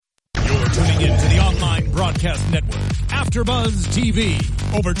tuning in to the online broadcast network, AfterBuzz TV.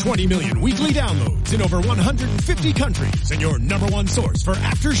 Over 20 million weekly downloads in over 150 countries, and your number one source for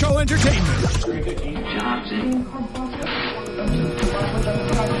after-show entertainment.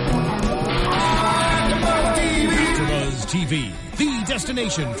 AfterBuzz TV, the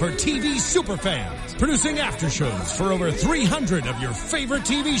destination for TV superfans, producing aftershows for over 300 of your favorite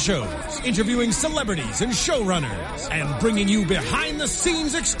TV shows, interviewing celebrities and showrunners, and bringing you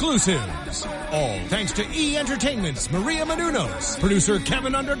behind-the-scenes exclusives. All thanks to E! Entertainment's Maria Menounos, producer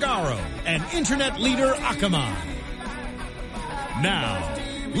Kevin Undergaro, and internet leader Akamai. Now,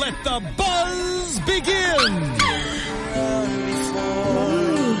 let the buzz begin!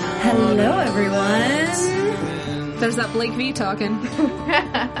 Hello, everyone. There's that Blake V talking.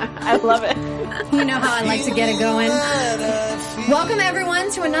 I love it. You know how I like to get it going. Welcome, everyone,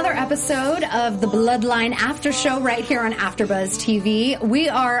 to another episode of the Bloodline After Show right here on AfterBuzz TV. We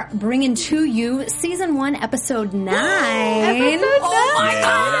are bringing to you Season 1, Episode 9. Oh, my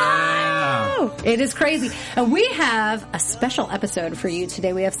God! It is crazy. And we have a special episode for you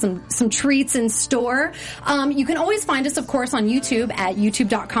today. We have some treats in store. You can always find us, of course, on YouTube at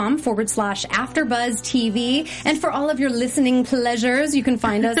youtube.com/AfterBuzzTV. And for all of your listening pleasures, you can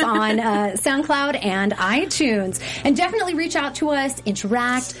find us on SoundCloud and iTunes. And definitely reach out to us,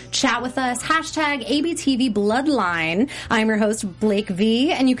 interact, chat with us, hashtag ABTV Bloodline. I'm your host, Blake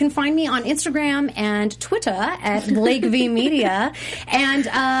V, and you can find me on Instagram and Twitter at Blake V Media. And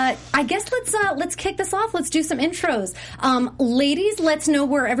I guess let's kick this off. Let's do some intros. Ladies, let's know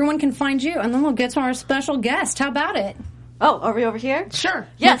where everyone can find you, and then we'll get to our special guest. How about it? Oh, are we over here? Sure.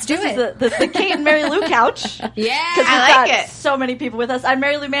 Yes, let's do it. This is the Kate and Mary Lou couch. Yeah, I like it. So many people with us. I'm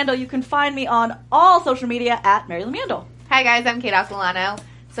Mary Lou Mandel. You can find me on all social media at Mary Lou Mandel. Hi guys, I'm Kate Aquilano.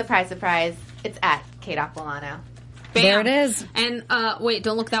 Surprise, surprise. It's at Kate Aquilano. Bam. There it is. And wait,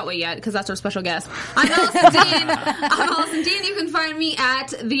 don't look that way yet, because that's our special guest. I'm Allison Dean. You can find me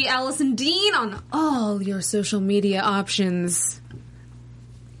at the Allison Dean on all your social media options.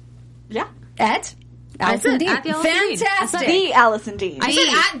 Yeah. At Allison Dean. At the Allison Dean. Fantastic. The Allison Dean. I said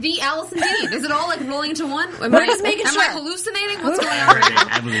at the Allison Dean. Is it all like rolling into one? Am We're just making sure. Am I hallucinating? What's going on?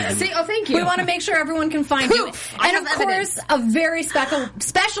 I believe in See, oh, thank you. We want to make sure everyone can find you. Proof. I And have of course, a very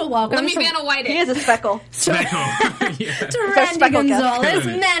special welcome Let me Vanna White He it. is a speckle. to our Randy special guest. Gonzalez,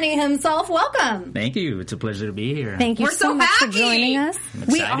 Manny himself. Welcome. Thank you. It's a pleasure to be here. Thank you We're so much for happy. joining us. I'm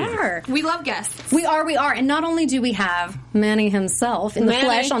We excited. are. We love guests. We are. And not only do we have Manny himself in the Manny.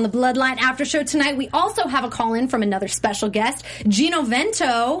 flesh on the Bloodline After Show tonight, we also have a call-in from another special guest, Gino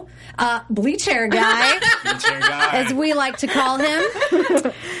Vento, bleach hair guy, as we like to call him. It's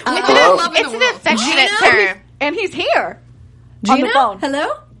an affectionate term. And he's here. Gino, on the phone. hello?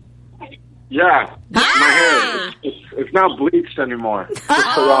 Yeah. My hair, it's not bleached anymore. Just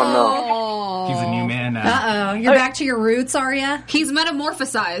so y'all know. He's a new man now. Uh-oh. You're back to your roots, are ya? He's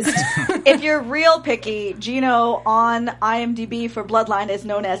metamorphosized. If you're real picky, Gino on IMDb for Bloodline is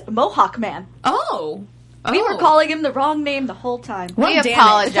known as Mohawk Man. Oh. We were calling him the wrong name the whole time. Well, We damn it.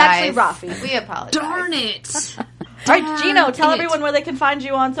 apologize. It's actually Rafi. We apologize. Darn it. All right, Gino, tell it. everyone where they can find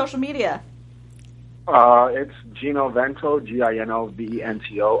you on social media. It's Gino Vento,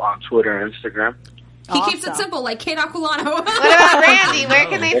 GINOVENTO on Twitter and Instagram. He keeps it simple, like Kate Aquilano. What about Randy? Where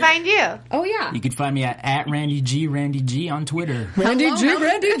can they find you? Oh, yeah. You can find me at Randy G on Twitter. Randy G.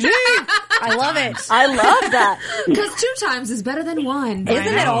 I love it. I love that. Because 2 times is better than 1.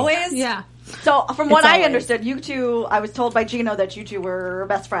 Isn't it always? Yeah. So, from what It's I always. understood, you two, I was told by Gino that you two were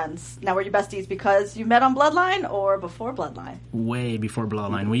best friends. Now, were you besties because you met on Bloodline or before Bloodline? Way before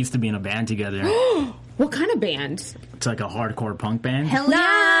Bloodline. We used to be in a band together. What kind of band? It's like a hardcore punk band.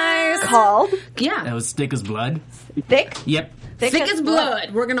 Nice. Called Yeah. That was Thick as Blood. Thick? Yep. Thick as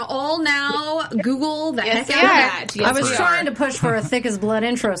blood. We're going to all now Google the Yes, heck we out of are. that. Yes, I was we trying are. to push for a Thick as Blood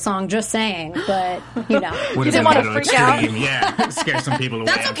intro song, just saying, but, you know. Would You didn't have been want a to little freak out? extreme. Yeah. Scare some people away.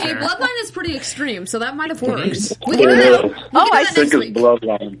 That's I'm okay. sure. Bloodline is pretty extreme, so that might have It worked. is. We It can do is. that. Oh, We can I do that Thick next as week.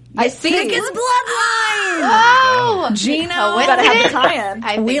 Bloodline. I see. Thick as Bloodline! Oh! Gino, We gotta have the tie-in.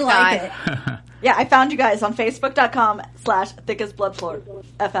 I think we like not. it. Yeah, I found you guys on Facebook.com/thickasbloodflorida.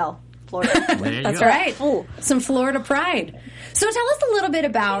 FL. Florida. There you That's go. right. Ooh. Some Florida pride. So tell us a little bit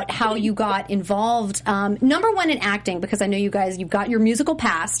about how you got involved. Number one in acting, because I know you guys, you've got your musical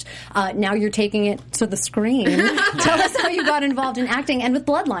past. Now you're taking it to the screen. Tell us how you got involved in acting and with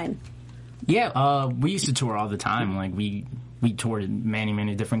Bloodline. Yeah, we used to tour all the time. Like we toured in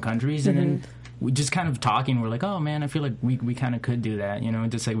many different countries, and then we just kind of talking. We're like, oh man, I feel like we kind of could do that, you know,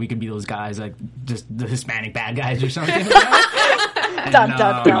 just like we could be those guys, like just the Hispanic bad guys or something. And, Dun,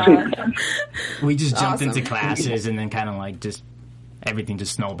 dun, dun. we just jumped into classes and then kind of like just everything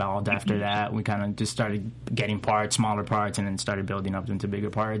just snowballed after that. We kind of just started getting parts, smaller parts, and then started building up into bigger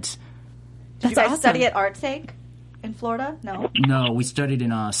parts. Did you guys study at ArtSake in Florida? No, we studied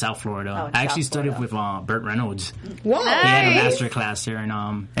in South Florida. Oh, in I actually South studied Florida. with Burt Reynolds. Whoa. He had a master class there,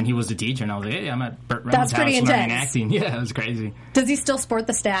 and he was the teacher. And I was like, hey, I'm at Burt Reynolds' That's pretty house learning intense. acting. Yeah, it was crazy. Does he still sport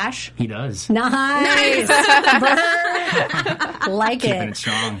the stash? He does. Nice. Like Keeping it. it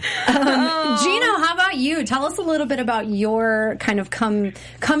strong. Gino, how about you? Tell us a little bit about your kind of coming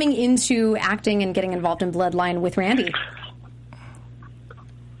into acting and getting involved in Bloodline with Randy.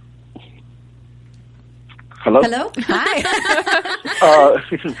 Hello? Hello? Hi.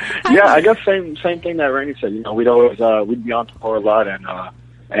 Yeah, I guess same thing that Randy said. You know, we'd always we'd be on tour a lot,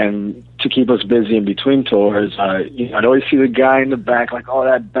 and to keep us busy in between tours, you know, I'd always see the guy in the back, like, oh,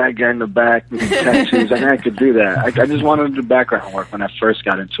 that bad guy in the back with the tattoos. I could do that. I just wanted to do background work when I first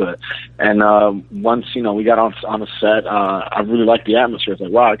got into it. And once, you know, we got on the set, I really liked the atmosphere. I was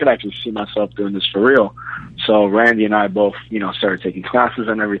like, wow, I could actually see myself doing this for real. So Randy and I both, you know, started taking classes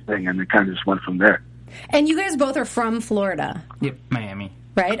and everything, and it kind of just went from there. And you guys both are from Florida, Yep, Miami.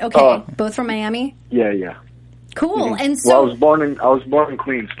 right? Okay. Both from Miami? Yeah. Cool. And Well, I so, was born in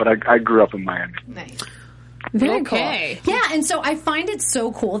Queens, but I grew up in Miami. Nice. very Okay. cool. Yeah, and so I find it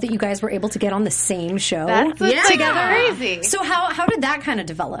so cool that you guys were able to get on the same show That's what's together. crazy. So how did that kind of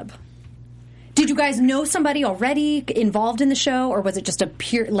develop? Did you guys know somebody already involved in the show, or was it just a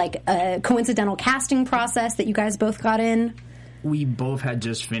pure, like, a coincidental casting process that you guys both got in? We both had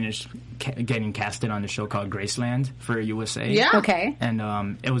just finished getting casted on the show called Graceland for USA. Yeah. Okay. And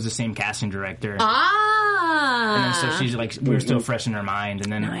it was the same casting director. Ah. And then so she's like, we were still fresh in her mind.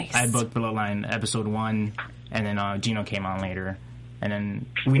 And then Nice. I booked Bloodline episode 1, and then Gino came on later. And then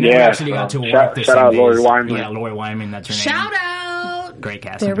we never actually got to work the shout same out days. Lori Wyman. Yeah, Lori Wyman, that's her name. Shout out. Great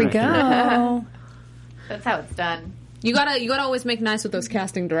casting There we director. go. That's how it's done. You gotta always make nice with those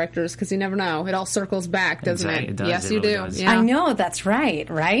casting directors because you never know. It all circles back, doesn't Exactly, it? it does, Yes, it you really do. does. Yeah. I know, that's right?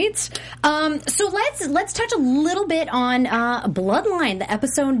 So let's touch a little bit on Bloodline, the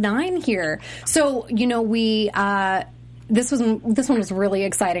episode 9 here. So, you know, we this one was really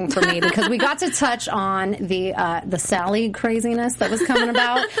exciting for me because we got to touch on the Sally craziness that was coming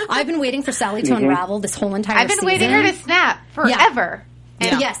about. I've been waiting for Sally to unravel this whole entire I've been season. waiting her to snap forever.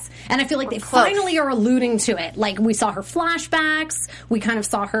 And yes, and I feel like they finally are alluding to it. Like, we saw her flashbacks, we kind of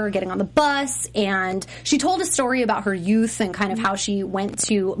saw her getting on the bus, and she told a story about her youth and kind of how she went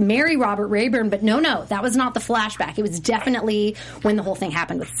to marry Robert Rayburn, but no, that was not the flashback. It was definitely when the whole thing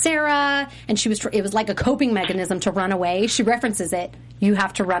happened with Sarah, and it was like a coping mechanism to run away. She references it, you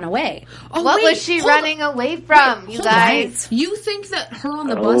have to run away. Oh, What wait, was she hold running away from, you hold guys? on. You think that her on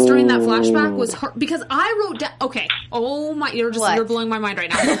the bus during that flashback was her? Because I wrote down. Okay. Oh my! You're blowing my mind right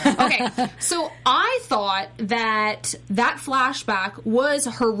now. Okay. So I thought that flashback was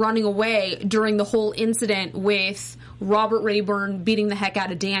her running away during the whole incident with Robert Rayburn beating the heck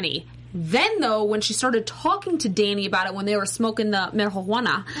out of Danny. Then, though, when she started talking to Danny about it when they were smoking the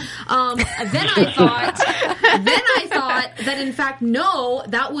marijuana, then I thought that in fact, no,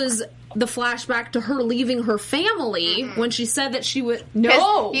 that was the flashback to her leaving her family when she said that she would.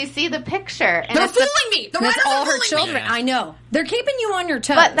 No, You see the picture. And they're it's fooling me. The That's writers all are her fooling children. me. I know. They're keeping you on your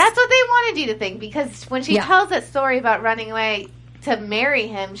toes. But that's what they wanted you to think, because when she Yeah. tells that story about running away to marry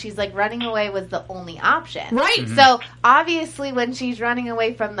him, she's like, running away was the only option. Right. So obviously when she's running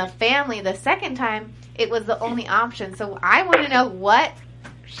away from the family the second time, it was the only option. So I want to know what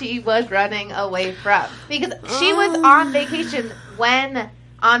she was running away from. Because she was on vacation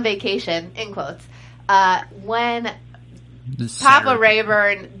in quotes, when Papa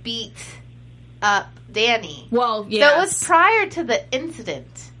Rayburn beat up Danny. Well, So yes. it was prior to the incident.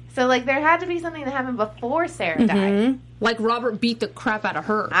 So, like, there had to be something that happened before Sarah died. Like Robert beat the crap out of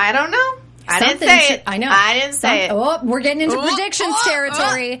her. I don't know. I didn't Something say should- it. I know. I didn't say it. Oh, we're getting into Oh, predictions oh,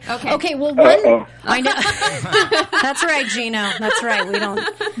 territory. oh. Okay, well, one. Uh-oh. I know. That's right, Gino. That's right. We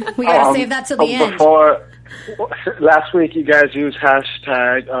gotta save that to the end. Last week you guys used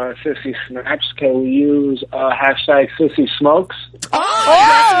hashtag Sissy Snaps. Can we use hashtag Sissy Smokes?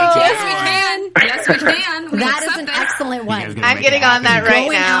 Yes, we can. We That is accept an it. excellent You guys one. gotta I'm make getting it on that happen. right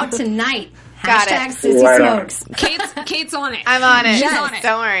Going now. out tonight. Got Hashtag it. Sissy Right on. Smokes. Kate's on it. I'm on it. She's on it.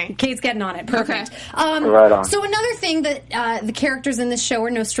 Don't worry. Kate's getting on it. Perfect. Right on. So another thing that the characters in this show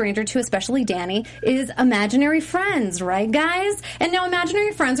are no stranger to, especially Danny, is imaginary friends, right, guys? And now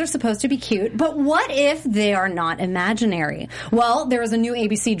imaginary friends are supposed to be cute, but what if they are not imaginary? Well, there is a new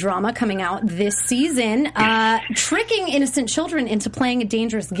ABC drama coming out this season, tricking innocent children into playing a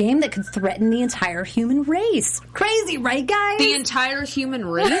dangerous game that could threaten the entire human race. Crazy, right, guys? The entire human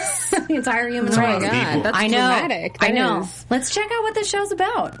race? The entire human Oh my race. God, that's I know. dramatic. I That know. is. Let's check out what this show's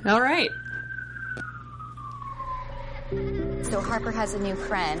about. All right. So Harper has a new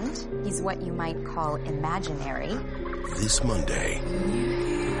friend. He's what you might call imaginary. This Monday,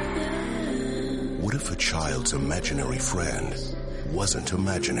 what if a child's imaginary friend wasn't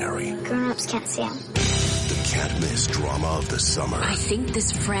imaginary? Grown-ups can't see him. The can't-miss drama of the summer I think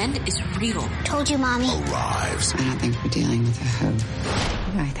this friend is real. Told you, Mommy. arrives. I don't think we're dealing with a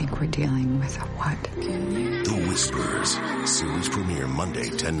who. I think we're dealing with a what. The Whispers. Series premiere Monday,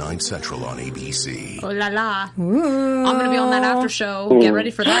 10/9 Central on ABC. Oh la la. I'm going to be on that after show. Get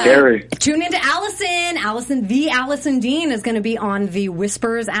ready for that. Scary. Tune into Allison. The Allison Dean is going to be on the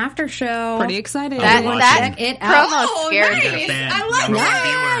Whispers after show. Pretty excited. That Check it out. promo scared me. I love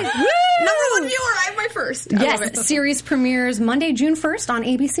that. Number one viewer. I'm my first. I love it. Yes, series premieres Monday, June 1st on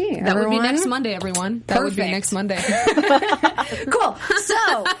ABC. That would be Everyone. next Monday, everyone. That would be Perfect. next Monday. Cool. So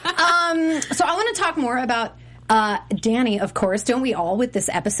I want to talk more about Danny, of course. Don't we all with this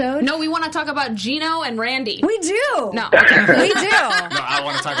episode? No, we want to talk about Gino and Randy. We do. No, okay. We do. No, I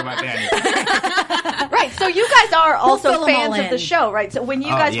want to talk about Danny. Right, so you guys are also fill 'em all fans of in. the show, right? So when you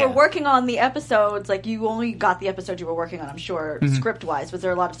guys yeah. were working on the episodes, like you only got the episode you were working on, I'm sure, script-wise. Was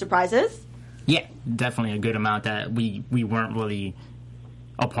there a lot of surprises? Yeah, definitely a good amount that we weren't really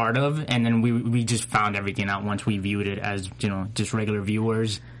a part of, and then we just found everything out once we viewed it as, just regular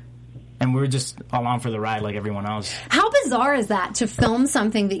viewers. And we're just along for the ride like everyone else. How bizarre is that to film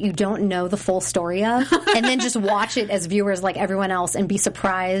something that you don't know the full story of and then just watch it as viewers like everyone else and be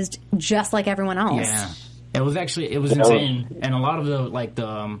surprised just like everyone else? Yeah. It was insane. And a lot of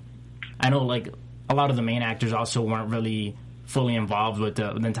I know a lot of the main actors also weren't really fully involved with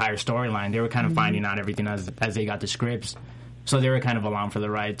the entire storyline. They were kind of finding out everything as they got the scripts. So they were kind of along for the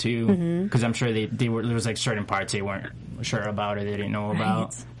ride too. Because I'm sure they were, there was certain parts they weren't sure about or they didn't know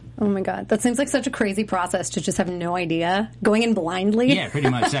about. Oh my God. That seems like such a crazy process to just have no idea. Going in blindly. Yeah, pretty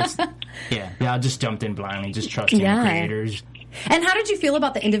much. I just jumped in blindly, just trusting the creators. And how did you feel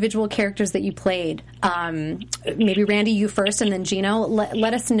about the individual characters that you played? Maybe Randy, you first, and then Gino.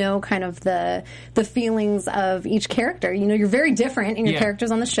 Let us know kind of the feelings of each character. You're very different in your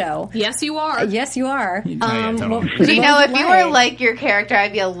characters on the show. Yes, you are. Yes, you are. Totally. Gino, if you were like your character,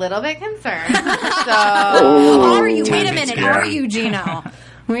 I'd be a little bit concerned. So, Are you? Wait a Tiny minute. bit Are scary. you, Gino?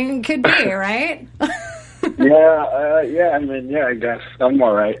 I mean, could be, right? Yeah, I guess. I'm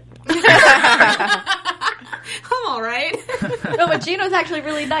all right. I'm all right. No, but Gino's actually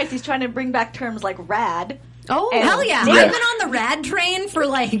really nice. He's trying to bring back terms like rad. Oh, And- hell yeah. Yeah. I've been on the rad train for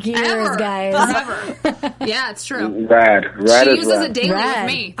years, Ever. guys. Ever. Yeah, it's true. Rad She is uses rad. it daily Rad.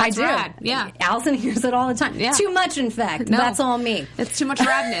 with me. I That's do. rad. Yeah. Allison hears it all the time. Yeah. Too much, in fact. No. That's all me. It's too much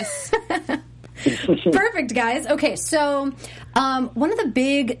radness. Perfect, guys. Okay, so one of the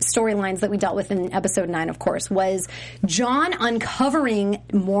big storylines that we dealt with in episode 9, of course, was John uncovering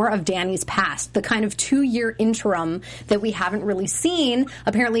more of Danny's past, the kind of 2-year interim that we haven't really seen.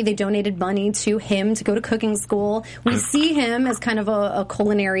 Apparently, they donated money to him to go to cooking school. We see him as kind of a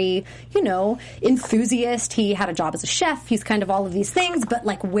culinary, enthusiast. He had a job as a chef. He's kind of all of these things, but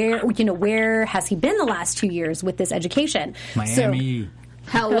where has he been the last 2 years with this education? Miami.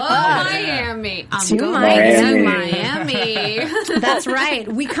 Hello, Miami. I'm To going Miami. to Miami. That's right.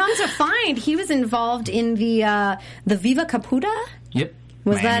 We come to find he was involved in the Viva Caputa. Yep.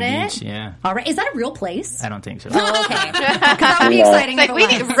 Was Miami that Beach, it? Yeah. All right. Is that a real place? I don't think so. Oh, okay. 'Cause that would be exciting. it's like, if we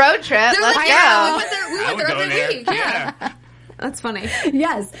it need was. a road trip. They're Let's like, go. yeah, we I went would there go every there. week. Yeah. That's funny.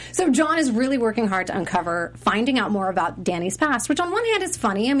 Yes. So John is really working hard to uncover, finding out more about Danny's past, which on one hand is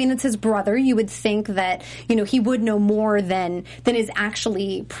funny. I mean, it's his brother. You would think that, he would know more than is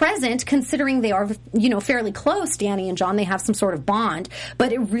actually present, considering they are, fairly close, Danny and John. They have some sort of bond.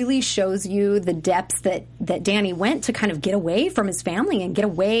 But it really shows you the depths that Danny went to kind of get away from his family and get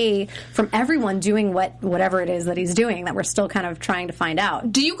away from everyone doing whatever it is that he's doing that we're still kind of trying to find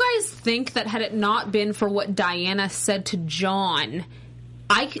out. Do you guys think that had it not been for what Diana said to John,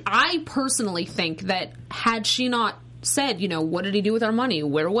 I personally think that had she not said, what did he do with our money?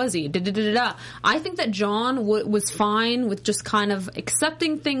 Where was he? Da-da-da-da-da. I think that John was fine with just kind of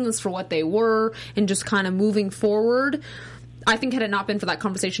accepting things for what they were and just kind of moving forward. I think had it not been for that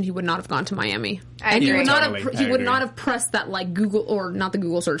conversation, he would not have gone to Miami. I He agree. would not Totally. have. I He would agree. not have pressed that Google or not the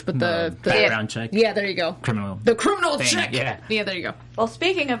Google search, but the background check. Yeah, there you go. The criminal thing, check. yeah. Yeah, there you go. Well,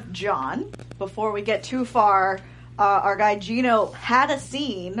 speaking of John, before we get too far, our guy Gino had a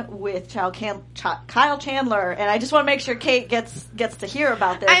scene with Kyle Chandler, and I just want to make sure Kate gets to hear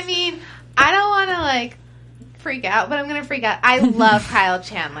about this. I mean, I don't want to freak out, but I'm going to freak out. I love Kyle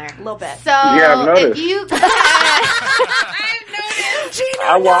Chandler. A little bit. So Yeah, I've noticed. if you... Gino,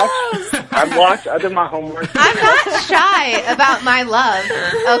 I watched. I did my homework. I'm not shy about my love,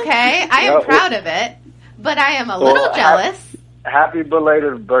 okay? I am proud of it, but I am a little jealous. Happy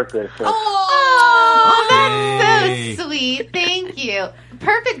belated birthday, sis. Oh, that's so sweet. Thank you.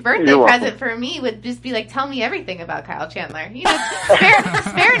 Perfect birthday present for me would just be like, tell me everything about Kyle Chandler. You know,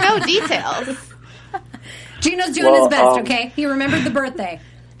 spare no details. Gino's doing his best, okay? He remembered the birthday.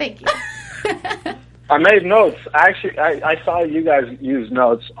 Thank you. I made notes. Actually, I saw you guys use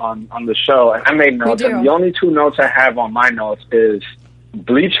notes on the show, and I made notes. And the only 2 notes I have on my notes is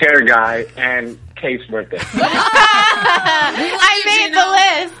bleach hair guy and Kate's birthday. I made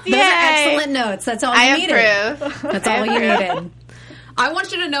the list. Those are excellent notes. That's all you needed. Approve. That's all you needed. I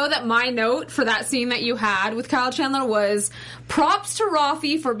want you to know that my note for that scene that you had with Kyle Chandler was props to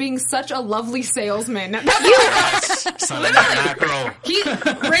Rafi for being such a lovely salesman. Son of a mackerel.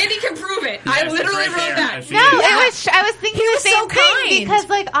 Randy can prove it. I literally wrote that. No, I was thinking the same thing because,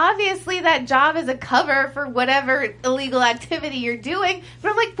 like, obviously that job is a cover for whatever illegal activity you're doing.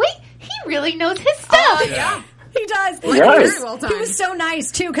 But I'm like, wait, he really knows his stuff. Yeah. He does. Very well done. He was so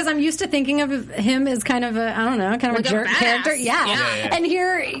nice too, because I'm used to thinking of him as kind of a jerk character. Yeah. And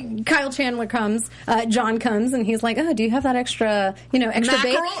here Kyle Chandler comes, John comes, and he's like, "Oh, do you have that extra bait?" He's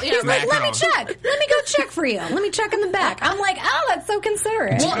like, "Let me check. Let me go check for you. Let me check in the back." I'm like, "Oh, that's so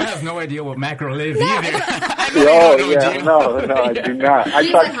considerate." Well, I have no idea what mackerel is No, I do not. I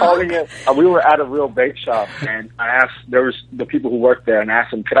tried calling it. We were at a real bait shop, and I asked. There was the people who worked there, and I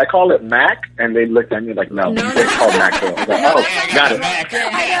asked them, "Could I call it Mac?" And they looked at me like, "No." It's called mackerel. I was like, got it.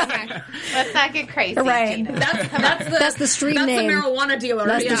 Let's not get crazy. Right. That's the street name. That's the marijuana dealer.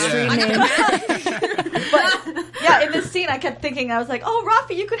 That's the street name. But in this scene, I kept thinking, I was like, "Oh,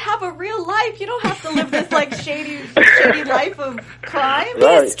 Rafi, you could have a real life. You don't have to live this like shady life of crime." Right.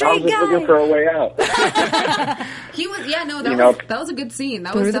 I was just looking for a way out. He was. Yeah. No. That was a good scene.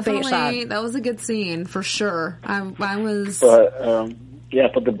 That was definitely a good scene for sure. I was. But. Yeah,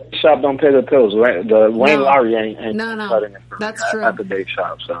 but the bait shop don't pay the bills. Right? The Wayne Lowry ain't cutting it for That's me true. at the bait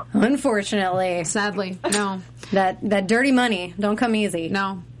shop. So unfortunately, sadly, no. that dirty money don't come easy.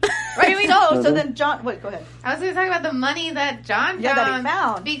 No. Right, we know. So then John, wait, go ahead. I was going to talk about the money that John that he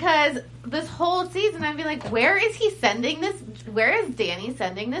found. Because this whole season, I'd be like, where is he sending this? Where is Danny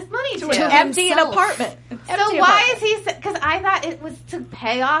sending this money to? Empty an apartment. So why is he? Because I thought it was to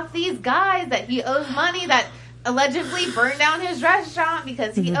pay off these guys that he owes money that allegedly burned down his restaurant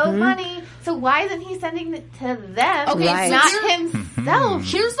because he owed money. So why isn't he sending it to them? Okay, not himself.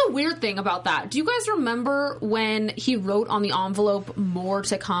 Here's the weird thing about that. Do you guys remember when he wrote on the envelope "more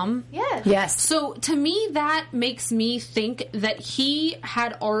to come"? Yes. So to me, that makes me think that he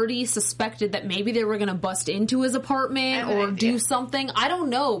had already suspected that maybe they were going to bust into his apartment or do something. I don't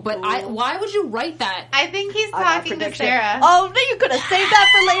know, but why would you write that? I think he's talking to Sarah. Oh, no, you could have saved that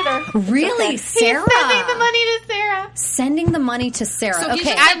for later. Really, Sarah? He's sending the money to Sarah. Sending the money to Sarah. So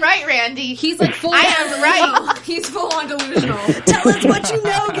okay, I'm right, Randy. He's like full. I am right. He's full on delusional. Tell us what you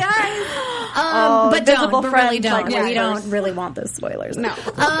know, guys. But really don't. Like we don't really want those spoilers. No.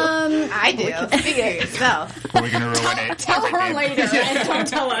 I do. Figure yourself. We're gonna ruin it. Tell her later and don't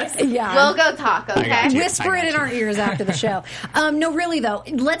tell us. Yeah. We'll go talk, okay? Whisper it in our ears after the show. No, really though.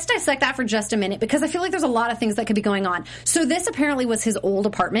 Let's dissect that for just a minute because I feel like there's a lot of things that could be going on. So this apparently was his old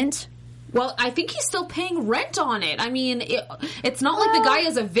apartment. Well, I think he's still paying rent on it. I mean, it's not like the guy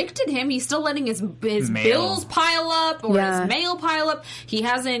has evicted him. He's still letting his bills pile up or his mail pile up. He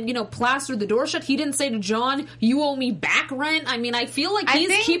hasn't, plastered the door shut. He didn't say to John, "You owe me back rent." I mean, I feel like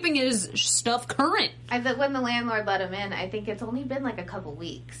he's keeping his stuff current. When the landlord let him in, I think it's only been like a couple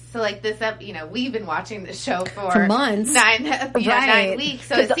weeks. So like this, we've been watching the show for months, 9 weeks.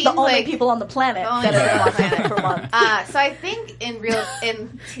 So it seems the only like people on the planet that have been watching it for months. So I think in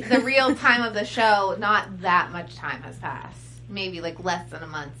the real time of the show, not that much time has passed. Maybe like less than a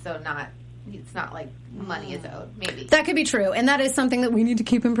month. So it's not like money is owed. Maybe that could be true, and that is something that we need to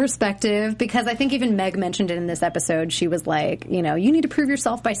keep in perspective because I think even Meg mentioned it in this episode. She was like, you need to prove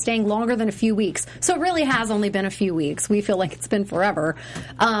yourself by staying longer than a few weeks. So it really has only been a few weeks. We feel like it's been forever,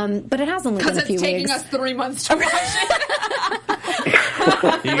 but it has only been a few weeks. Because it's taking us 3 months to watch it.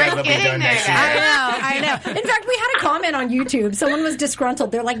 You guys will be done next year. I know. In fact, we had a comment on YouTube. Someone was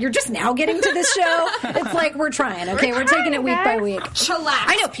disgruntled. They're like, "You're just now getting to this show." It's like we're trying. Okay, we're taking it week by week. Chillax,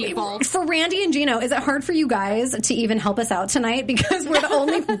 I know, people. For Randy and Gino, is it hard for you guys to even help us out tonight because we're the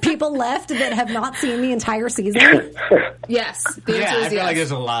only people left that have not seen the entire season? Yes. The answer is I feel like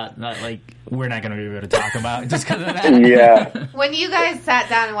there's a lot that we're not going to be able to talk about just because of that. Yeah. When you guys sat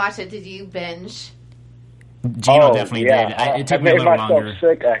down and watched it, did you binge? Gino definitely did. It took me a little longer. I made myself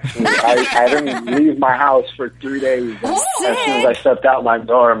sick, actually. I didn't leave my house for 3 days. As soon as I stepped out my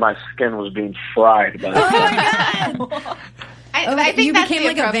door, my skin was being fried. By the time. I think you that's became the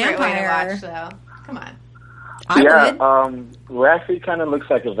like a appropriate way to vampire. watch, though. Come on. Raffi kind of looks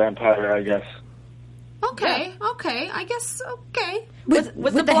like a vampire, I guess. Okay, I guess, okay.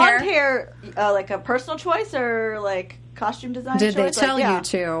 Was the blonde hair like a personal choice or like costume design Did choice? they tell you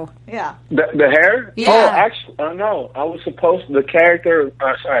to? Yeah. The hair? Yeah. Oh, actually, no. I was supposed the character.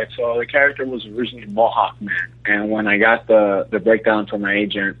 So the character was originally Mohawk Man, and when I got the breakdown from my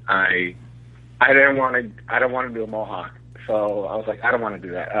agent, I didn't want to do a Mohawk. So I was like, I don't want to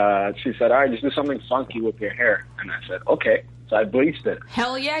do that. She said, all right, just do something funky with your hair. And I said, okay. So I bleached it.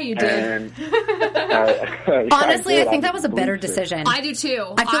 Hell yeah, you did. And, honestly, I think that was a better decision. I do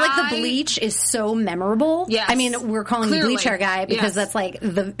too. I feel like the bleach is so memorable. Yes. I mean, we're calling you Bleach Hair Guy because that's like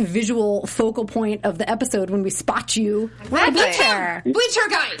the visual focal point of the episode when we spot you. Right, bleach hair. Bleach Hair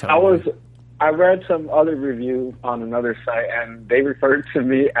Guy. I read some other review on another site, and they referred to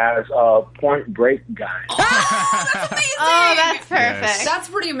me as a Point Break guy. Oh, that's perfect. Yes. That's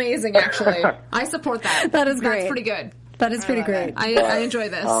pretty amazing, actually. I support that. That is great. That's pretty good. That is pretty great. I enjoy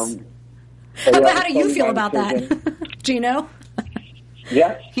this. How do you feel about that, Gino?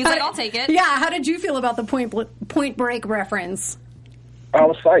 Yeah. He's like, I'll take it. Yeah, how did you feel about the Point Break reference? I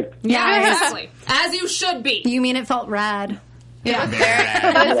was psyched. Yeah, exactly. As you should be. You mean it felt rad? Yeah. It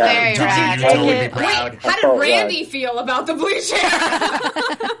was very rad. Totally proud. How did Randy feel about the bleach hair?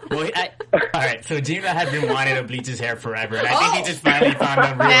 Well, all right. So Gino had been wanting to bleach his hair forever, and I think he just finally found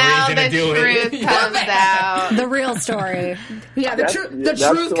a real Now reason to do the it. truth comes out. The real story. Yeah, the That's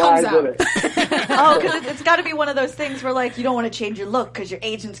truth why comes I did out. it. Because it's got to be one of those things where like you don't want to change your look because your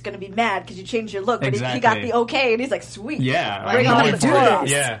agent's going to be mad because you changed your look, but he got the okay, and he's like, sweet. Yeah, Bring on the this.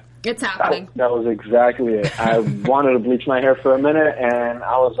 Yeah. It's happening. That was exactly it. I wanted to bleach my hair for a minute, and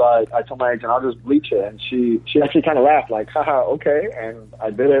I was like, I told my agent, I'll just bleach it. And she actually kind of laughed, like, haha, okay. And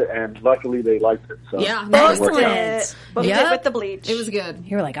I did it, and luckily they liked it. So Yeah, it worked out. excellent. But we did with the bleach. It was good.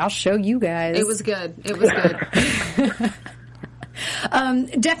 You were like, I'll show you guys. It was good. It was good.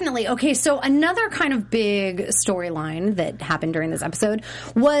 Definitely. Okay, so another kind of big storyline that happened during this episode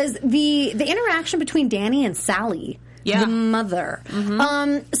was the interaction between Danny and Sally. Yeah. The mother.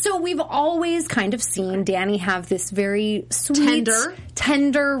 So we've always kind of seen Danny have this very sweet,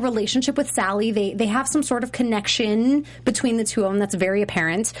 tender relationship with Sally. They have some sort of connection between the two of them that's very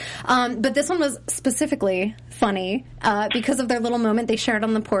apparent. But this one was specifically funny because of their little moment they shared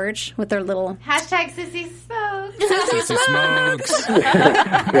on the porch with their little... Hashtag Sissy Smokes. Sissy smokes.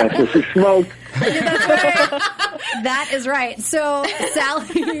 Yeah, Sissy Smoke. That's right. That is right. So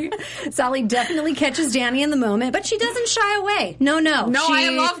Sally definitely catches Danny in the moment, but she doesn't shy away. No. I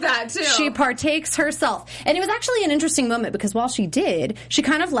love that too. She partakes herself, and it was actually an interesting moment because while she did, she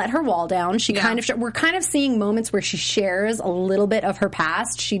kind of let her wall down. She we're kind of seeing moments where she shares a little bit of her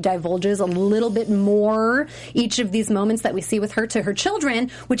past. She divulges a little bit more each of these moments that we see with her to her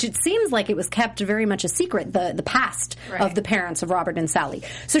children, which it seems like it was kept very much a secret, the past of the parents of Robert and Sally.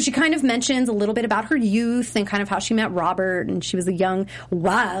 So she kind of mentions a little bit about her youth and kind of how she met Robert, and she was a young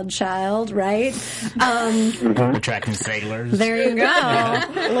wild child, right? Attracting sailors. There you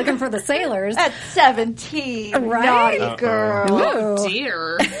go. Looking for the sailors. At 17. Right? Naughty girl. Oh,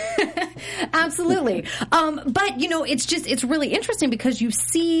 dear. Absolutely. But, it's really interesting because you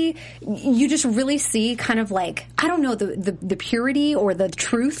just really see kind of like, I don't know, the purity or the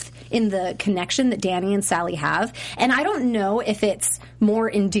truth in the connection that Danny and Sally have. And I don't know if it's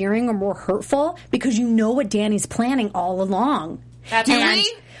more endearing or more hurtful because you know what Danny's planning all along.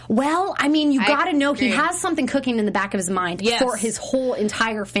 Well, I mean, you got to know he has something cooking in the back of his mind for his whole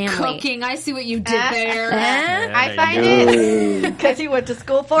entire family. Cooking, I see what you did there. I find it... Because he went to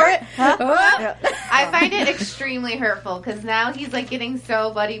school for it? Huh? I find it extremely hurtful because now he's like getting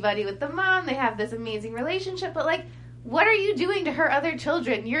so buddy-buddy with the mom. They have this amazing relationship, but like, what are you doing to her other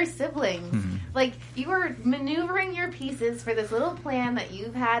children, your siblings? Mm-hmm. Like, you are maneuvering your pieces for this little plan that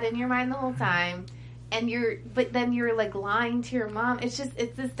you've had in your mind the whole time. But then you're like lying to your mom. It's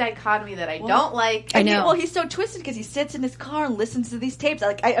this dichotomy that I don't like. I know. Well, he's so twisted because he sits in his car and listens to these tapes.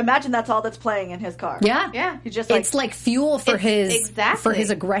 Like, I imagine that's all that's playing in his car. Yeah. He's just it's like fuel for his exactly.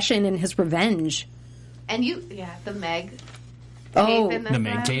 aggression and his revenge. And the Meg. The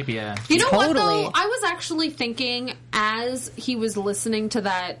Meg tape, yeah. You know what though? I was actually thinking as he was listening to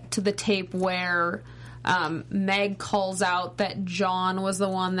the tape where Meg calls out that John was the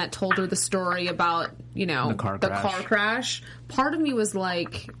one that told her the story about, the car crash. Part of me was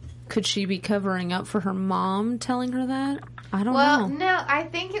like, could she be covering up for her mom telling her that? I don't know. Well, no, I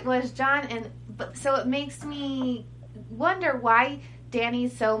think it was John, so it makes me wonder why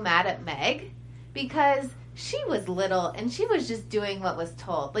Danny's so mad at Meg, because she was little and she was just doing what was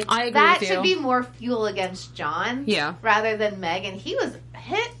told. Like, I agree that with should you. be more fuel against John, rather than Meg. And he was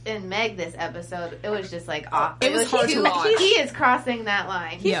hitting Meg this episode. It was just like it was hard to watch. He is crossing that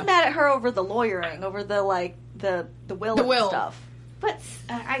line. He's mad at her over the lawyering, over the will and stuff. But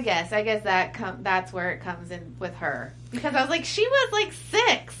I guess that's where it comes in with her, because I was like, she was like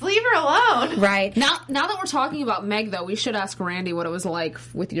 6. Leave her alone. Right. Now that we're talking about Meg, though, we should ask Randy what it was like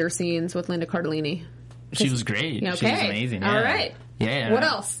with your scenes with Linda Cardellini. She was great. Okay. She was amazing. All Yeah. right. Yeah. What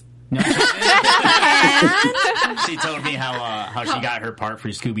else? No, she told me how she got her part for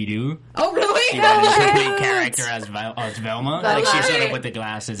Scooby Doo. Oh, really? She got a complete character as Velma. Like, she showed right. up with the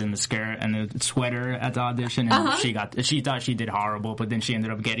glasses and the skirt and the sweater at the audition, and she thought she did horrible, but then she ended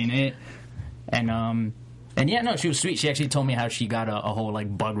up getting it. And yeah, no, she was sweet. She actually told me how she got a whole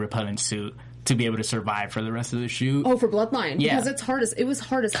like bug repellent suit to be able to survive for the rest of the shoot. Oh, for Bloodline? Yeah. Because it was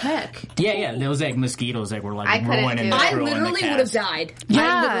hard as heck. Yeah. There was like mosquitoes that were like I ruining the I crew and the literally would have died. Yeah.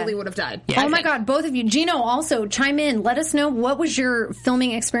 I literally would have died. Oh my God, both of you. Gino, also chime in. Let us know, what was your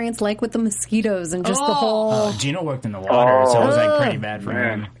filming experience like with the mosquitoes and just the whole... Gino worked in the water, so it was like pretty bad for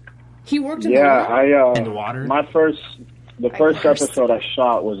him. He worked in in the water? The first episode I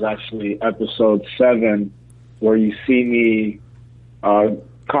shot was actually episode 7, where you see me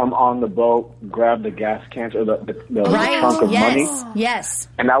come on the boat, grab the gas cans or the trunk of money. Yes.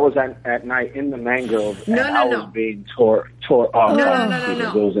 And that was at night in the mangrove, and I was being tore up. No.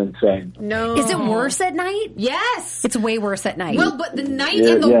 It was insane. No. Is it worse at night? Yes. It's way worse at night. Well, but the night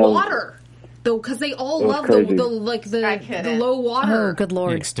in the water. Though, because they all love the low water. Oh, good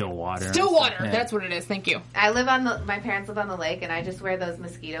Lord. Like still water. Still water. Yeah. That's what it is. Thank you. My parents live on the lake, and I just wear those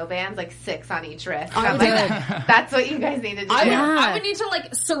mosquito bands, like 6 on each wrist. I I'm like, that's what you guys need to do. I would need to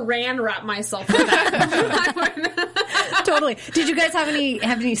like saran wrap myself with that. Totally. Did you guys have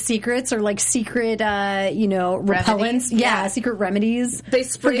any secrets or like secret, repellents? Yeah, secret remedies. They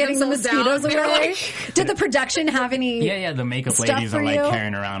for getting the mosquitoes away. Did the production have any? Yeah. The makeup stuff ladies are for like you?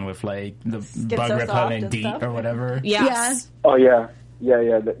 carrying around with like the Get bug so repellent soft DEET and stuff. or whatever. Yes. Oh yeah.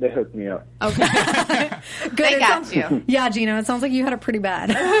 They hooked me up. Okay. Good. They got you. Yeah, Gino. It sounds like you had it pretty bad.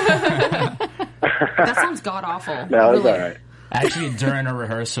 That sounds god awful. That was all right. Actually, during a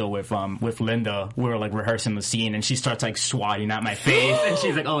rehearsal with Linda, we were like rehearsing the scene, and she starts like swatting at my face, and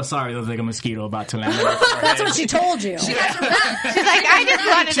she's like, "Oh, sorry, there was like a mosquito about to land." That's what she told you. She's like, I just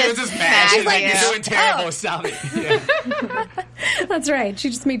wanted She to was just mad. She's like, you. "You're doing terrible, stop it." Yeah. That's right. She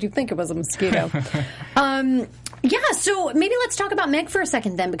just made you think it was a mosquito. Yeah, so maybe let's talk about Meg for a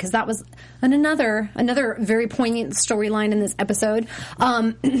second then, because that was another very poignant storyline in this episode.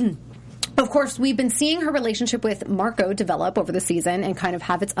 Of course, we've been seeing her relationship with Marco develop over the season and kind of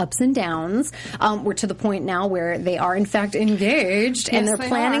have its ups and downs. We're to the point now where they are, in fact, engaged and they're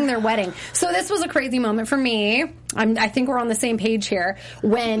planning their wedding. So this was a crazy moment for me. I think we're on the same page here.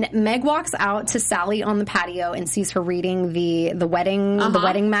 When Meg walks out to Sally on the patio and sees her reading the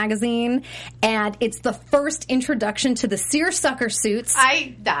wedding magazine, and it's the first introduction to the seersucker suits.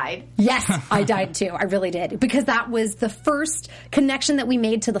 I died. Yes, I died too. I really did. Because that was the first connection that we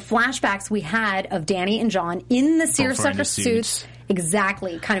made to the flashbacks we had of Danny and John in the seersucker suits.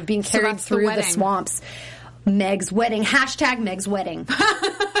 Exactly. Kind of being carried through the swamps. Meg's wedding. # Meg's wedding.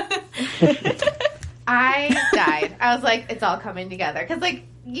 I died. I was like, it's all coming together. Because, like,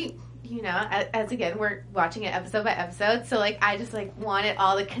 you know, as again, we're watching it episode by episode. So, like, I just, like, want it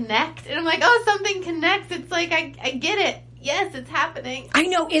all to connect. And I'm like, oh, something connects. It's like, I get it. Yes, it's happening. I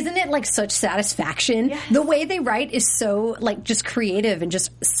know. Isn't it like such satisfaction? Yes. The way they write is so like just creative and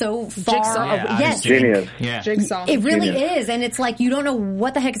just so far away. Yes. Genius. Yeah. Jigsaw. It really is. And it's like you don't know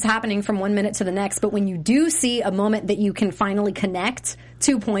what the heck is happening from one minute to the next. But when you do see a moment that you can finally connect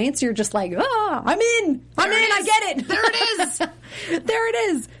 2 points, you're just like, oh, I'm in. I get it. There it is. There it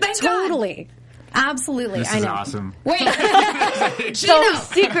is. Thank totally. God. Absolutely. This I is know. awesome. Wait, So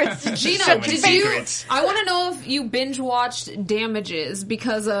secrets. Gino, So many did secrets. you? I want to know if you binge watched Damages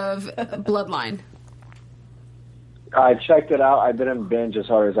because of Bloodline. I checked it out. I didn't binge as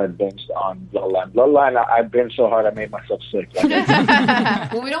hard as I binged on Bloodline. Bloodline, I binged so hard I made myself sick.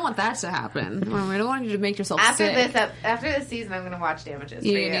 Well, we don't want that to happen. Well, we don't want you to make yourself sick. After this season, I'm going to watch Damages.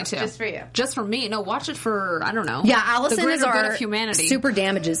 You for you. need to. Just for you. Just for me. No, watch it for, I don't know. Yeah, the Allison greater is good our of humanity. super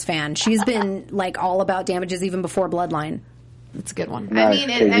Damages fan. She's been like all about Damages even before Bloodline. It's a good one. Nice.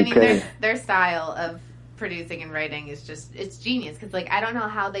 I mean, their style of producing and writing is just, it's genius. Because, like, I don't know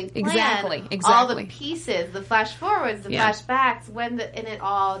how they plan Exactly. all the pieces, the flash forwards, the Yeah. flashbacks, and it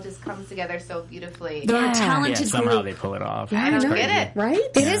all just comes together so beautifully. They're a talented somehow group. they pull it off. I don't It's get crazy. it. Right?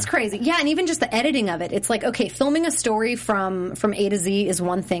 It is crazy. Yeah, and even just the editing of it. It's like, okay, filming a story from A to Z is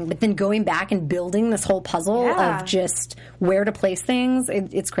one thing, but then going back and building this whole puzzle Yeah. of just where to place things,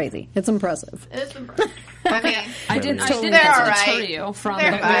 it's crazy. It's impressive. It's impressive. I mean, I didn't they're mean to all deter right. you from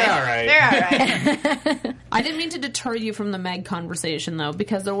They're the, fine. all right. They're all right. I didn't mean to deter you from the Meg conversation though,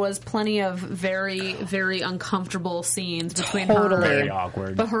 because there was plenty of very, very uncomfortable scenes between Totally. Very her,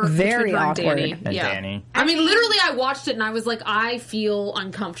 awkward. but her Very between her and awkward. Danny. And yeah. Danny. I mean, literally, I watched it and I was like, I feel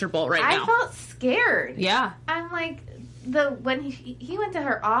uncomfortable right I now. felt scared. Yeah, I'm like, when he went to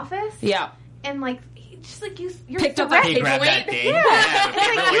her office, yeah. and like, just like you're Picked up that He grabbed that paperweight. thing. Yeah. It's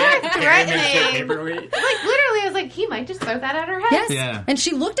like, you are threatening. Paperweight. Like, literally, I was like, he might just throw that at her head. Yes. Yeah. And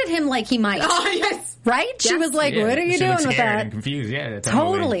she looked at him like he might. Oh yes. Right? She was like, Yeah, what are you she doing looked with scared that? and confused. Yeah,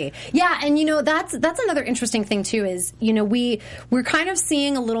 Totally. Yeah, and that's another interesting thing too is, we're kind of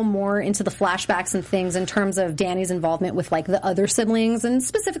seeing a little more into the flashbacks and things in terms of Danny's involvement with like the other siblings and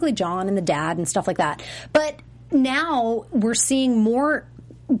specifically John and the dad and stuff like that. But now we're seeing more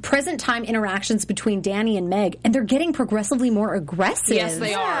present time interactions between Danny and Meg, and they're getting progressively more aggressive. Yes,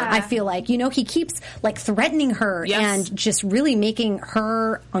 they are. I feel like, he keeps like threatening her Yes. and just really making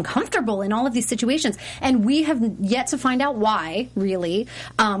her uncomfortable in all of these situations. And we have yet to find out why, really.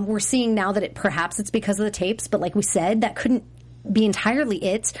 We're seeing now that perhaps it's because of the tapes, but like we said, that couldn't be entirely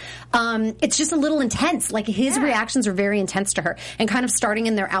it. It's just a little intense. Like his reactions are very intense to her, and kind of starting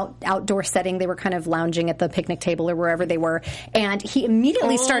in their outdoor setting. They were kind of lounging at the picnic table or wherever they were, and he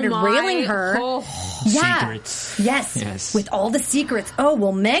immediately started railing her. Secrets. Yes. With all the secrets. Oh,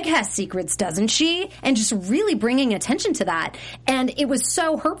 well, Meg has secrets, doesn't she? And just really bringing attention to that. And it was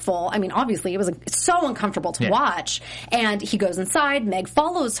so hurtful. I mean, obviously, it was so uncomfortable to watch. And he goes inside. Meg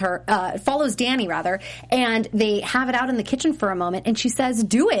follows Danny, and they have it out in the kitchen for a moment. And she says,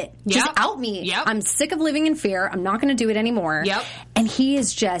 do it. Just out me. Yep. I'm sick of living in fear. I'm not going to do it anymore. Yep. And he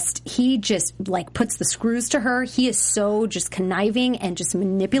just like puts the screws to her. He is so just conniving and just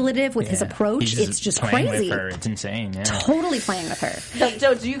manipulative with his approach. It's just playing crazy. with her. It's insane. Yeah. Totally playing with her.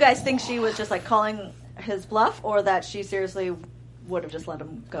 So do you guys think she was just like calling his bluff, or that she seriously would have just let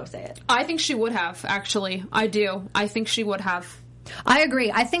him go say it? I think she would have, actually. I do. I think she would have. I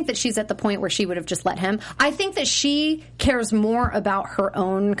agree. I think that she's at the point where she would have just let him. I think that she cares more about her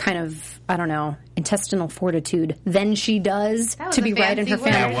own kind of, I don't know, intestinal fortitude than she does to be right in her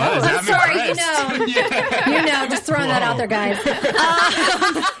family. I'm sorry, impressed. just throwing that out there, guys.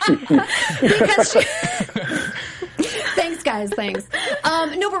 Because she... Thanks, guys. Thanks.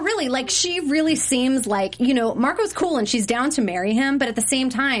 No, but really, like, she really seems like, Marco's cool and she's down to marry him, but at the same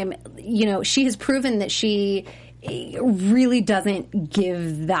time, she has proven that she really doesn't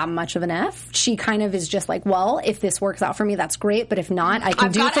give that much of an F. She kind of is just like, well, if this works out for me, that's great, but if not, I can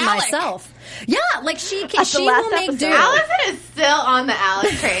I've do it got for Alec. myself. Yeah, like she last will make episode. do. Allison is still on the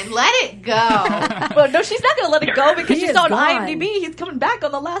Alex train. Let it go. Well, no, she's not going to let it go because He she's is on gone. IMDb. He's coming back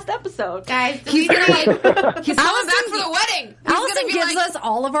on the last episode. Guys, He's gonna like, he's coming back for the wedding. He's Allison gonna be gives like, us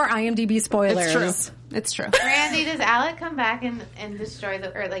all of our IMDb spoilers. It's true. It's true. Randy, does Alec come back and destroy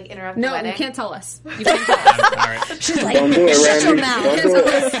or like interrupt the No, wedding? you can't tell us. You can't tell us. All right. She's like, Don't do it, shut your Randy. mouth. Don't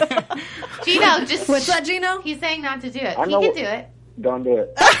do it. Gino, just What's that, Gino? He's saying not to do it. I He know can what- do it. Don't do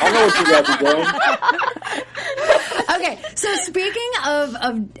it. I know what you guys are doing. Okay, so speaking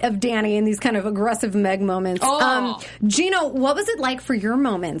of Danny and these kind of aggressive Meg moments, Gino, what was it like for your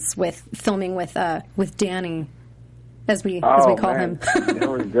moments with filming with Danny, as we call him? It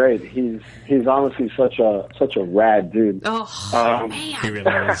was great. He's honestly such a rad dude. Oh, man. He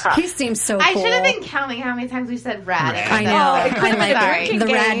really is. He seems so I cool. should have been counting how many times we said rad. Rad. I know. Oh, it could've I like been a it. drinking The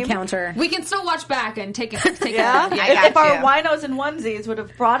rad game. counter. We can still watch back and take it. Yeah, I if our got winos and onesies would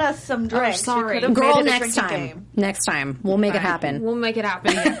have brought us some drinks, sorry. we could have Girl, made it a next drinking time. game. Next time. We'll make it happen. We'll make it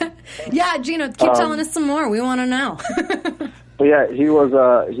happen. Yeah, Gino, keep telling us some more. We want to know. But yeah,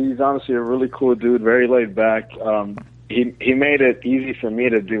 he's honestly a really cool dude, very laid back. He made it easy for me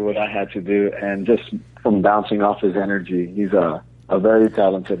to do what I had to do, and just from bouncing off his energy, he's a very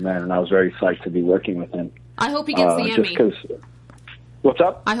talented man, and I was very psyched to be working with him. I hope he gets the Just Emmy. 'cause- What's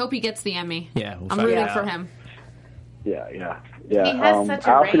up? I hope he gets the Emmy. Yeah, we'll I'm find rooting out. for him. Yeah. He has such a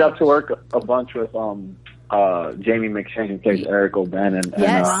I also got range. to work a bunch with Jamie McShane, who plays Eric O'Bannon.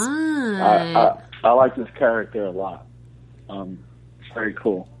 Yes. And, I like this character a lot. It's very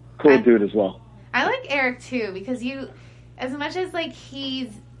cool. Cool dude as well. I like Eric too because as much as like he's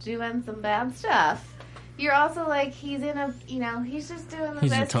doing some bad stuff, you're also like, he's in a, he's just doing the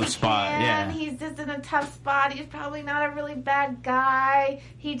He's in a best tough he spot, can. yeah. He's just in a tough spot. He's probably not a really bad guy.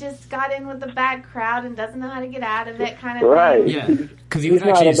 He just got in with a bad crowd and doesn't know how to get out of it, kind of Right. thing. Yeah, because he He's was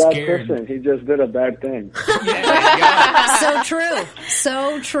not actually a bad scared. person. He just did a bad thing. So true.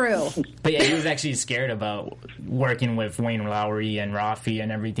 So true. But yeah, he was actually scared about working with Wayne Lowry and Rafi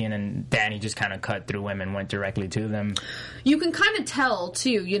and everything, and Danny just kind of cut through him and went directly to them. You can kind of tell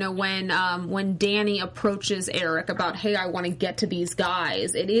too, when Danny approaches Eric about, hey, I want to get to these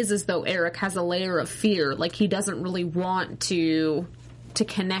guys. It is as though Eric has a layer of fear, like he doesn't really want to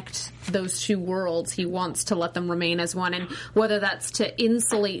connect those two worlds. He wants to let them remain as one, and whether that's to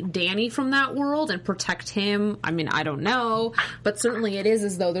insulate Danny from that world and protect him, I mean, I don't know, but certainly it is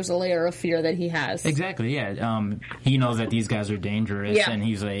as though there's a layer of fear that he has. Exactly, yeah. He knows that these guys are dangerous, Yeah. and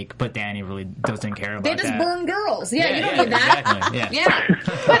he's like, but Danny really doesn't care about They that. just burn girls. Yeah, you don't need that. Exactly, yeah.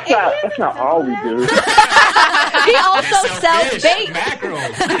 Yeah. That's not all we do. He also sells bait. Mackerel.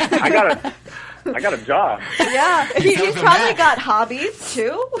 I got a job. Yeah, he's probably got hobbies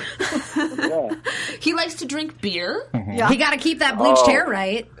too. Yeah. He likes to drink beer. Yeah. He got to keep that bleached hair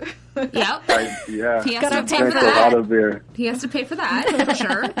right. Yep. Yeah. He has to pay Drink for a lot that. of beer. He has to pay for that, for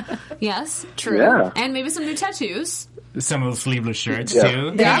sure. Yes, true. Yeah. And maybe some new tattoos. Some of those sleeveless shirts, Yeah.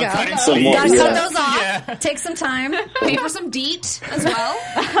 too. There you go. Cutting Some sleeves. more- Got to Yeah. cut those off. Yeah. Take some time. Pay for some DEET as well.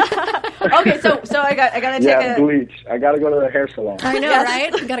 Okay, so I gotta take Yeah, a. bleach. I got to go to the hair salon. I know,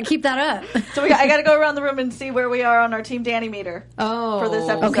 right? Got to keep that up. So I gotta go around the room and see where we are on our Team Danny meter for this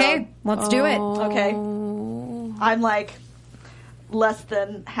episode. Okay, let's do it. Okay. I'm like less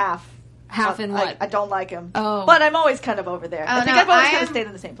than half. Half in what? I don't like him. Oh. But I'm always kind of over there. I think no, I've always I kind of am stayed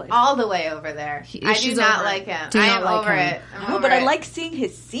in the same place. All the way over there. I do she's not over like it. him. Do I not am like over him. it. I'm No, over but I it. like seeing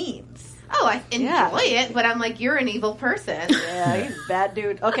his scenes. Oh, I enjoy Yeah. it, but I'm like, you're an evil person. Yeah, he's a bad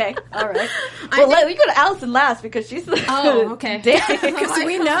dude. Okay, all right. Well, we go to Allison last because she's the Oh, okay. Danny.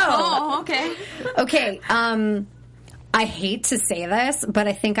 We know. Oh, okay. Okay, I hate to say this, but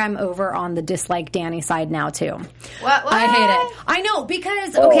I think I'm over on the dislike Danny side now too. What? I hate it. I know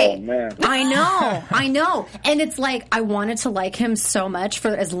because Oh, okay, man. I know, and it's like I wanted to like him so much for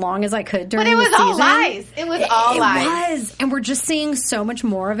as long as I could during But it was the season. all lies. It was all lies. It was, and we're just seeing so much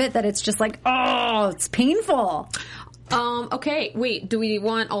more of it that it's just like, oh, it's painful. Okay, wait, do we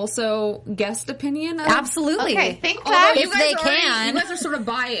want also guest opinion? Absolutely. Okay, think Although back. you If guys they are already- can. You guys are sort of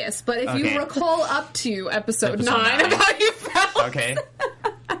biased, but if Okay. you recall up to episode Episode 9 9. of how you felt. Okay.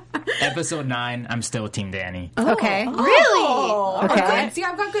 Episode 9, I'm still Team Danny. Okay. Really? Okay. Good. See,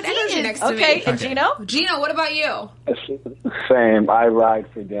 I've got good energy next to Okay, me. and Gino? Gino, what about you? Same. I ride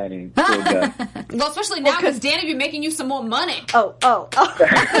for Danny. Till death. Well, especially now because Danny be making you some more money. Oh.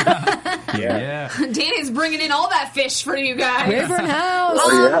 Yeah. Danny's bringing in all that fish for you guys. Different house.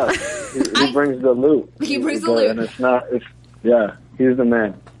 Oh, yeah. He brings the loot. He brings the loot. And he's the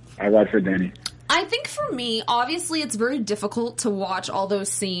man. I ride for Danny. I think for me, obviously, it's very difficult to watch all those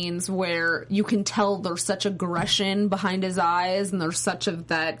scenes where you can tell there's such aggression behind his eyes and there's such of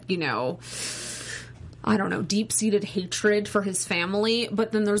that, I don't know, deep-seated hatred for his family.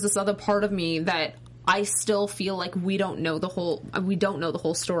 But then there's this other part of me that I still feel like we don't know the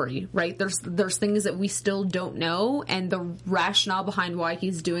whole story, right? There's things that we still don't know, and the rationale behind why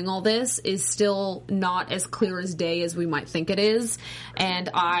he's doing all this is still not as clear as day as we might think it is. And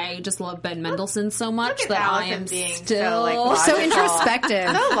I just love Ben Mendelsohn so much Look at that I Allison am being still So introspective.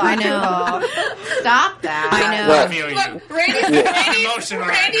 I know. Stop that. I know. Well, Look, Randy's emotional.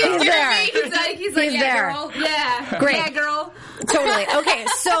 Randy's there. He's like, He's yeah, there. girl. Yeah. Great. Yeah, girl. Totally. Okay,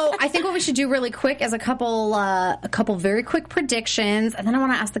 so I think what we should do really quick is a couple very quick predictions, and then I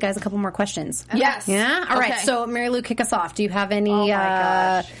want to ask the guys a couple more questions. Yes. Yeah. All right. Okay. So Mary Lou, kick us off. Do you have any? Oh my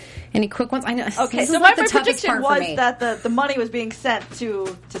gosh. Any quick ones? I know. Okay, this so is like my the toughest prediction part for was me. that the money was being sent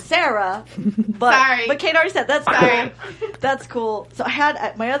to Sarah, but Sorry. but Kate already said that's Sorry. cool. That's cool. So I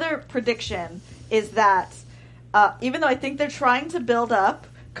had my other prediction is that even though I think they're trying to build up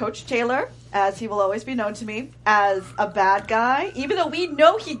Coach Taylor, as he will always be known to me, as a bad guy, even though we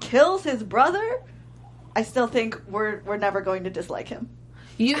know he kills his brother, I still think we're never going to dislike him.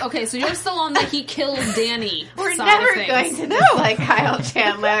 Okay, so you're still on the he kills Danny. We're side never of things. going to know like Kyle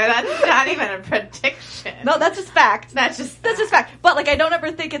Chandler. That's not even a prediction. No, that's just fact. That's just fact. But like, I don't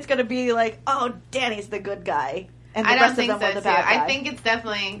ever think it's going to be like, oh, Danny's the good guy, and the I don't rest think of so them too. were the bad guy. I think it's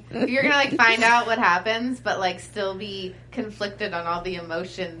definitely you're gonna like find out what happens, but like still be conflicted on all the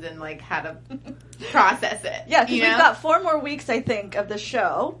emotions and like how to process it. Yeah, because you we've know? got 4 more weeks, I think, of the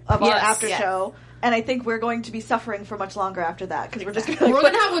show, of our Yes, after yes. show. And I think we're going to be suffering for much longer after that because we're just going We're to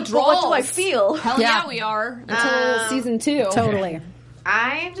gonna have withdrawals. What do I feel? Hell yeah, we are until season 2. Totally.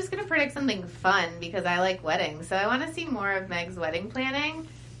 I'm just going to predict something fun because I like weddings. So I want to see more of Meg's wedding planning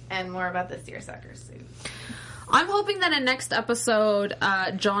and more about the seersucker suit. I'm hoping that in next episode,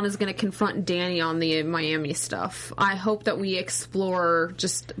 John is going to confront Danny on the Miami stuff. I hope that we explore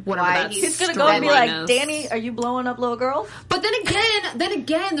just whatever that he's going to go and be like, Danny, are you blowing up little girls? But then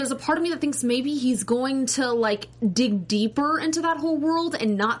again, there's a part of me that thinks maybe he's going to like dig deeper into that whole world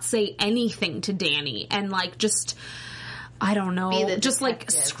and not say anything to Danny and like just, I don't know, just like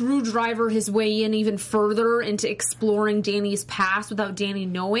screwdriver his way in even further into exploring Danny's past without Danny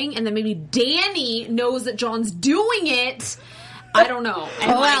knowing, and then maybe Danny knows that John's doing it. I don't know.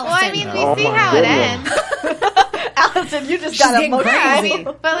 And we see how it ends. Allison, you just got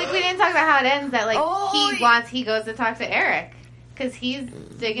emotional. But like, we didn't talk about how it ends. That like he goes to talk to Eric. Because he's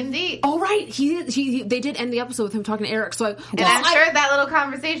digging deep. Oh, right. They did end the episode with him talking to Eric. So I'm sure that little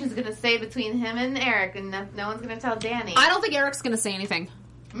conversation is going to stay between him and Eric, and no one's going to tell Danny. I don't think Eric's going to say anything.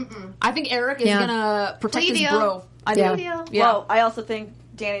 I think Eric is going to protect his bro. Yeah. Well, I also think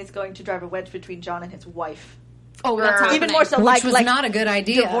Danny's going to drive a wedge between John and his wife. Oh, that's happening. Even more so, which was like not a good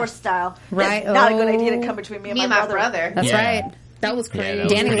idea. Divorce style, right? It's not a good idea to come between me and my brother. That's right. That was crazy. Yeah,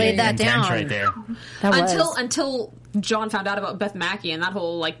 Danny laid that down right there. Until John found out about Beth Mackey and that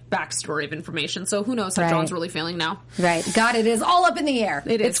whole like backstory of information. So who knows how John's really feeling now? Right. God, it is all up in the air.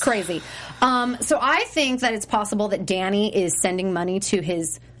 It is. It's crazy. So I think that it's possible that Danny is sending money to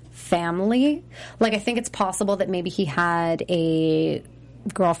his family. Like, I think it's possible that maybe he had a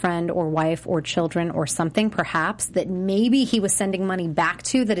girlfriend or wife or children or something, perhaps, that maybe he was sending money back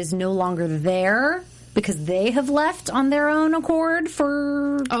to that is no longer there because they have left on their own accord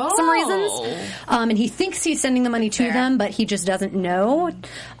for some reasons. And he thinks he's sending the money to them, but he just doesn't know.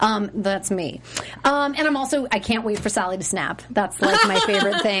 That's me. And I can't wait for Sally to snap. That's like my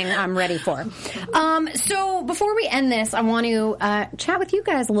favorite thing I'm ready for. So before we end this, I want to chat with you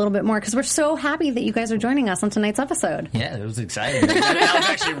guys a little bit more because we're so happy that you guys are joining us on tonight's episode. Yeah, it was exciting. That was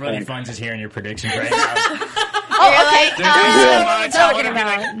actually really fun just hearing your predictions right now. None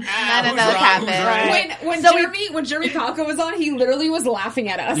of those happened. When Jeremy Palka was on, he literally was laughing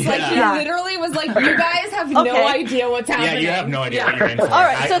at us. Like, he literally was like, you guys have no idea what's happening. Yeah, you have no idea what you're in for. All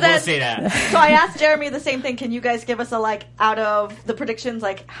right, so we'll say that. So I asked Jeremy the same thing. Can you guys give us a, out of the predictions,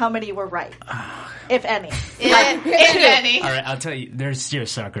 how many were right? If any. If any. All right, I'll tell you, there's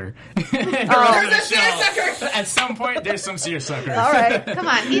seersucker. There's a seersucker. At some point, there's some seersuckers. All right. Come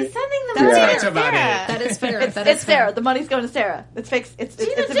on, he's sending them to That's about it. That is fair. It's Sarah. The money's going to Sarah. It's fixed. It's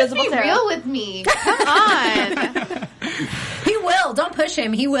invisible just be Sarah. real with me. Come on. He will. Don't push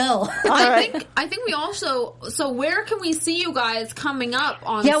him. He will. I think we also. So where can we see you guys coming up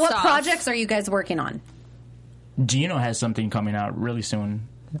on? Yeah. What stuff? projects are you guys working on? Gino has something coming out really soon.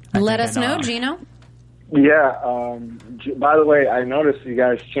 Let us know, Gino. Yeah. By the way, I noticed you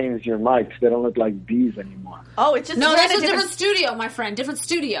guys changed your mics. They don't look like these anymore. Oh, it's just that's a different studio, my friend. Different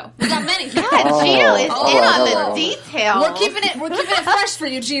studio. We got many. Gino is in on the detail. We're keeping it fresh for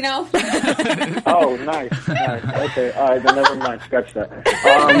you, Gino. Oh, nice. Okay, all right, then never mind. Scratch that.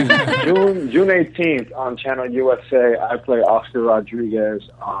 June 18th on Channel USA, I play Oscar Rodriguez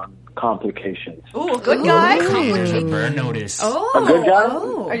on Complications. Ooh, a good guy. Burn notice. A good guy?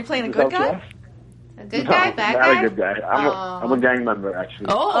 Are you playing a good guy? A good guy, bad not guy? a good guy. I'm a gang member, actually.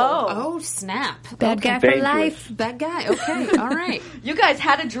 Oh, snap. Bad guy for Dangerous. life. Bad guy. Okay, all right. You guys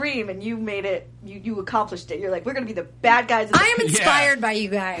had a dream and you made it. You accomplished it. You're like, we're going to be the bad guys. I am inspired by you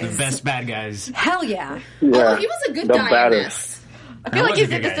guys. The best bad guys. Hell yeah. Oh, he was a good guy in this. I feel like he's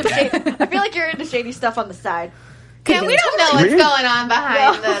into some shady. I feel like you're into shady stuff on the side. Yeah, we don't know what's going on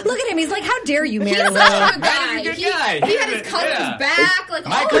behind the... Look at him. He's like, how dare you, Mary Lou? He had his colors back, all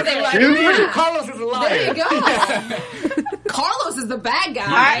of it. Carlos is a liar. There you go. Carlos is the bad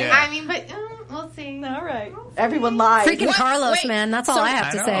guy. I mean, but we'll see. All right. Everyone lies. Freaking Carlos, man. That's all I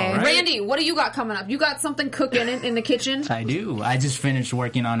have to say. Right? Randy, what do you got coming up? You got something cooking in the kitchen? I do. I just finished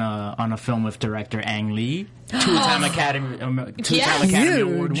working on a film with director Ang Lee, two-time Academy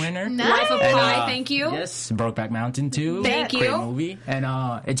Award winner. Nice. Life of Pi, thank you. Yes, Brokeback Mountain too. Thank you. Great movie, and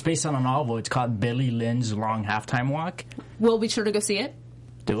it's based on a novel. It's called Billy Lynn's Long Halftime Walk. We'll be sure to go see it.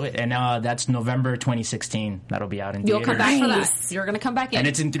 Do it, and that's November 2016. That'll be out in You'll theaters. come back for that. You're gonna come back in, and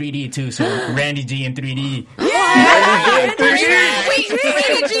it's in 3D too. So Randy G in 3D. Randy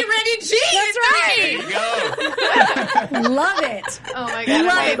G. That's right. There you go. Love it. Oh my God.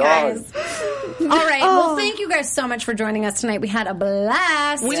 Love it, guys. All right. Well, thank you guys so much for joining us tonight. We had a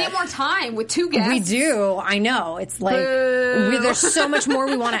blast. We need more time with two guests. We do. I know. It's like there's so much more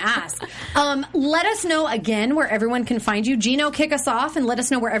we want to ask. Let us know again where everyone can find you. Gino, kick us off and let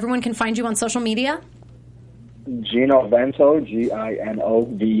us know where everyone can find you on social media. Gino Vento,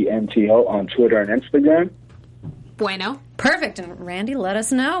 GINOVNTO, on Twitter and Instagram. Bueno. Perfect. And Randy, let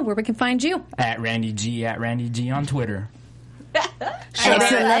us know where we can find you. At Randy G on Twitter.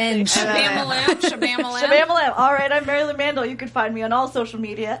 Excellent. Shabam-a-lam. All right, I'm Marilyn Mandel. You can find me on all social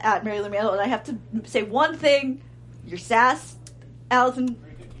media at Marilyn Mandel. And I have to say one thing. Your sass, Allison,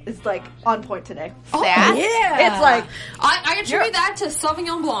 is like on point today. Oh, yeah. It's like I attribute that to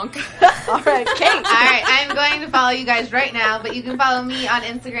Sauvignon Blanc. All right, Kate. All right, I'm going to follow you guys right now, but you can follow me on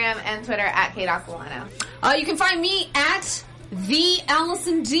Instagram and Twitter at Kate Aquilano. You can find me at The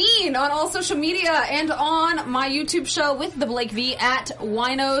Allison Dean on all social media and on my YouTube show with the Blake V at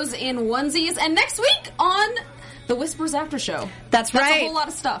Winos in Onesies. And next week on the Whispers After Show. That's right. That's a whole lot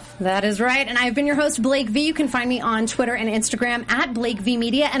of stuff. That is right. And I've been your host, Blake V. You can find me on Twitter and Instagram at Blake V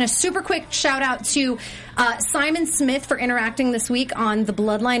Media. And a super quick shout out to Simon Smith for interacting this week on The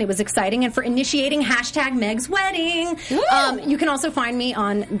Bloodline. It was exciting. And for initiating hashtag Meg's Wedding. You can also find me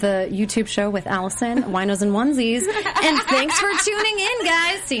on the YouTube show with Allison, Winos and Onesies. And thanks for tuning in,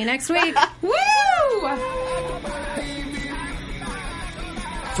 guys. See you next week. Woo!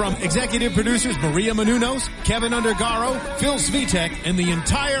 From executive producers Maria Menounos, Kevin Undergaro, Phil Svitek, and the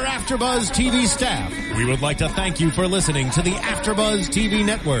entire AfterBuzz TV staff, we would like to thank you for listening to the AfterBuzz TV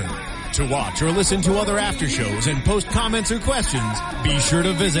network. To watch or listen to other after shows and post comments or questions, be sure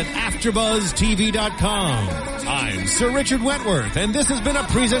to visit AfterBuzzTV.com. I'm Sir Richard Wentworth, and this has been a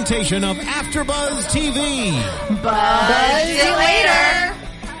presentation of AfterBuzz TV. Buzz you later.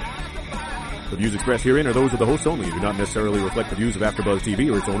 The views expressed herein are those of the hosts only and do not necessarily reflect the views of AfterBuzz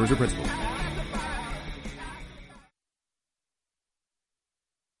TV or its owners or principals.